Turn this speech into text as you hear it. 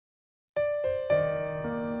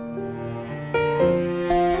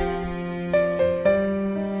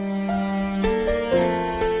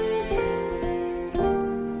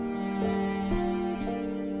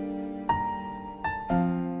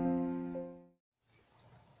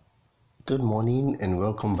Good morning and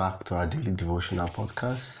welcome back to our daily devotional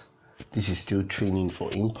podcast. This is still Training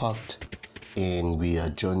for Impact, and we are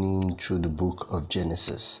journeying through the book of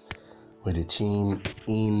Genesis with the theme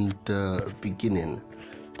In the Beginning.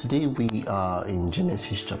 Today we are in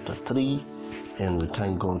Genesis chapter 3, and we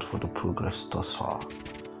thank God for the progress thus far.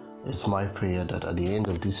 It's my prayer that at the end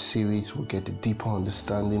of this series we'll get a deeper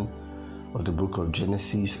understanding of the book of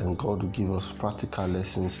Genesis, and God will give us practical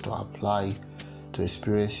lessons to apply to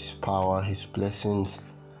experience His power, His blessings,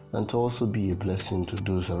 and to also be a blessing to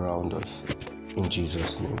those around us. In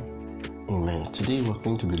Jesus' name, amen. Today we're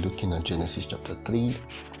going to be looking at Genesis chapter 3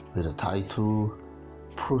 with the title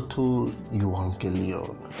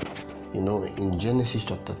Proto-Evangelion. In Genesis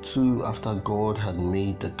chapter 2, after God had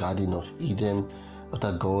made the Garden of Eden,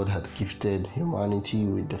 after God had gifted humanity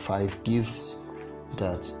with the 5 gifts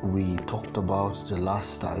that we talked about the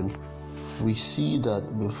last time, we see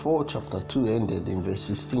that before chapter 2 ended in verse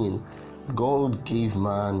 16, God gave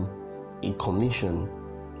man a commission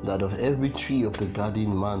that of every tree of the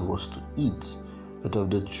garden man was to eat, but of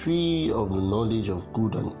the tree of the knowledge of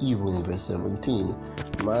good and evil in verse 17,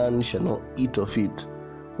 man shall not eat of it,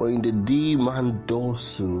 for in the day man does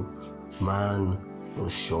so, man will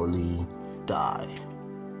surely die.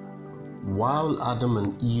 While Adam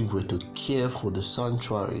and Eve were to care for the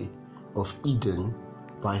sanctuary of Eden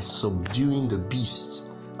by subduing the beast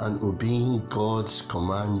and obeying God's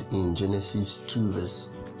command in Genesis 2 verse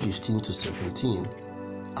 15 to 17,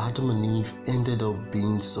 Adam and Eve ended up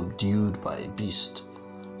being subdued by a beast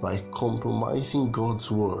by compromising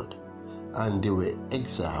God's word, and they were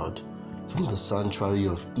exiled from the sanctuary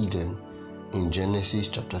of Eden. In Genesis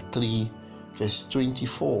chapter 3 verse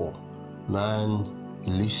 24, man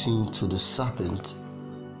listened to the serpent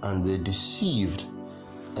and were deceived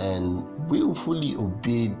and willfully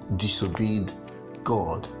disobeyed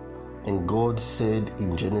God. And God said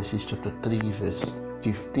in Genesis chapter 3 verse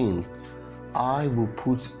 15, I will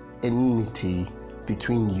put enmity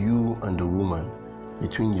between you and the woman,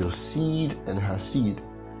 between your seed and her seed.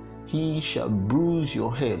 He shall bruise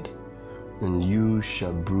your head, and you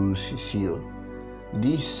shall bruise his heel.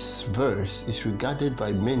 This verse is regarded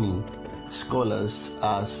by many scholars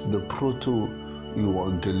as the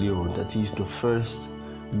Proto-Evangelion, that is the first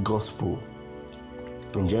gospel.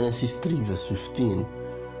 In Genesis 3 verse 15,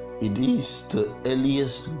 it is the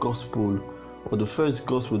earliest gospel, or the first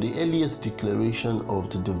gospel, the earliest declaration of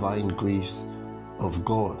the divine grace of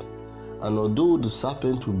God. And although the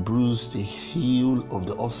serpent will bruise the heel of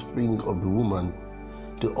the offspring of the woman,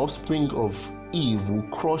 the offspring of Eve will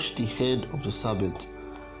crush the head of the serpent.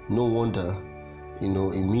 No wonder,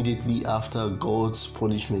 immediately after God's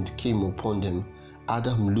punishment came upon them,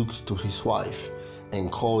 Adam looked to his wife and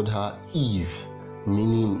called her Eve,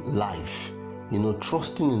 meaning life,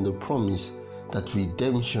 trusting in the promise that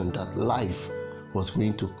redemption, that life was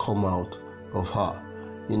going to come out of her.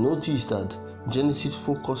 You notice that Genesis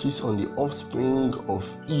focuses on the offspring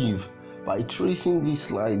of Eve by tracing this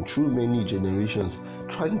line through many generations,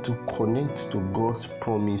 trying to connect to God's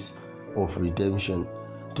promise of redemption.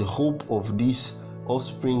 The hope of this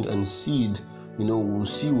offspring and seed, we'll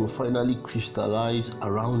see will finally crystallize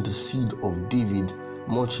around the seed of David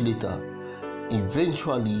much later.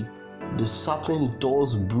 Eventually, the serpent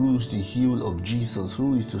does bruise the heel of Jesus,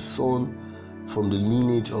 who is the son from the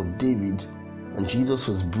lineage of David, and Jesus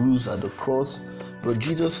was bruised at the cross, but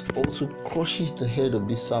Jesus also crushes the head of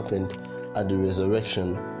this serpent at the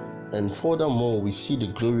resurrection. And furthermore, we see the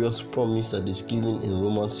glorious promise that is given in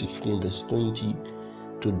Romans 16 verse 20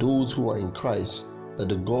 to those who are in Christ, that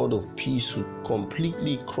the God of peace will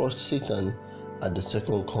completely crush Satan at the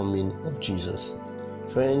second coming of Jesus.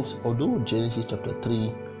 Friends, although Genesis chapter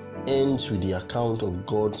 3 ends with the account of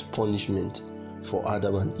God's punishment for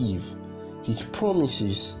Adam and Eve, His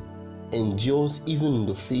promises endures even in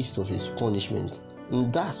the face of His punishment.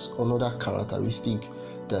 And that's another characteristic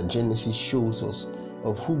that Genesis shows us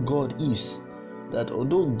of who God is, that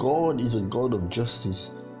although God is a God of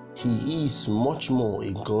justice, He is much more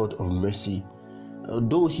a God of mercy.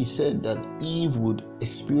 Although He said that Eve would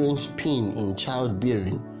experience pain in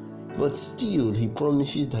childbearing, but still He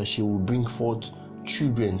promises that she will bring forth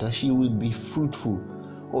children, that she will be fruitful.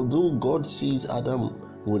 Although God says Adam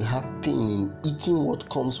would have pain in eating what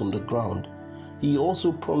comes from the ground, He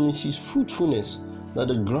also promises fruitfulness, that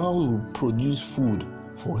the ground will produce food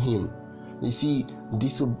for him. You see,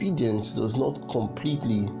 disobedience does not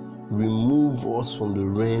completely remove us from the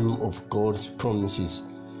realm of God's promises,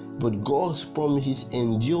 but God's promises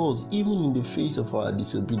endures even in the face of our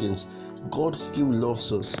disobedience. God still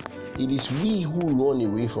loves us. It is we who run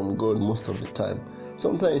away from God most of the time.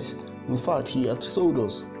 Sometimes, in fact, He has told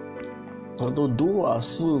us Although our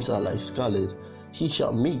sins are like scarlet, he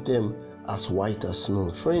shall make them as white as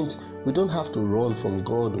snow. Friends, we don't have to run from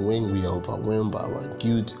God when we are overwhelmed by our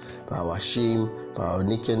guilt, by our shame, by our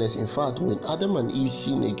nakedness. In fact, when Adam and Eve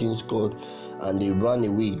sinned against God and they ran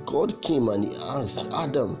away, God came and he asked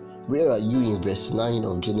Adam, "Where are you?" in verse 9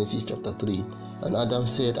 of Genesis chapter 3. And Adam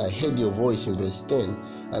said, "I heard your voice," in verse 10,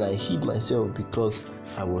 "and I hid myself because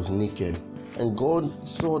I was naked." And God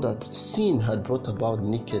saw that sin had brought about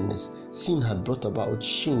nakedness. Sin had brought about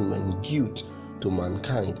shame and guilt to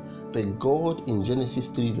mankind. But God in Genesis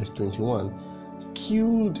 3 verse 21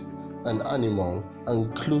 killed an animal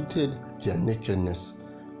and clothed their nakedness.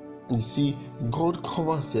 You see, God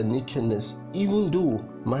covers their nakedness even though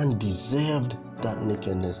man deserved that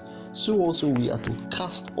nakedness. So also we are to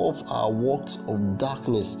cast off our works of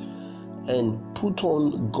darkness and put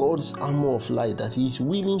on God's armor of light that he is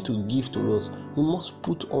willing to give to us. We must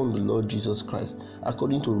put on the Lord Jesus Christ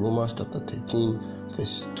according to Romans chapter 13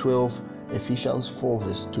 verse 12, Ephesians 4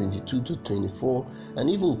 verse 22 to 24, and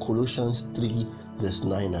even Colossians 3 verse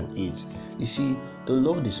 9 and 8. You see, the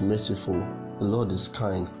Lord is merciful, the Lord is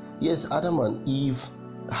kind. Yes, Adam and Eve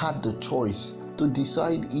had the choice to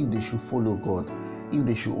decide if they should follow God, if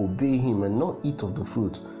they should obey him and not eat of the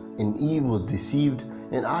fruit. And Eve was deceived,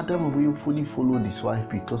 and Adam willfully followed his wife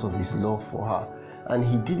because of his love for her, and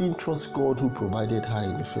he didn't trust God who provided her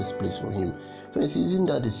in the first place for him. Friends, isn't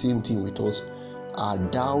that the same thing with us? Our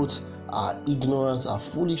doubts, our ignorance, our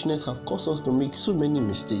foolishness have caused us to make so many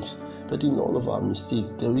mistakes. But in all of our mistakes,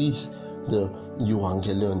 there is the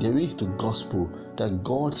Evangelion, there is the gospel that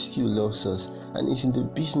God still loves us and is in the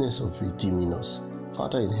business of redeeming us.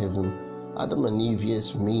 Father in heaven, Adam and Eve,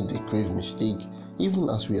 yes, made a grave mistake, even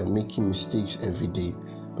as we are making mistakes every day.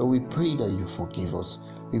 But we pray that you forgive us.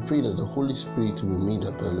 We pray that the Holy Spirit will be made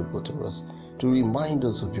available to us to remind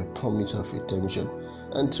us of your promise of redemption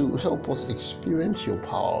and to help us experience your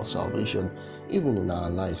power of salvation even in our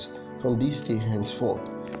lives. From this day henceforth,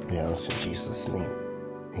 we ask in Jesus' name.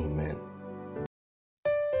 Amen.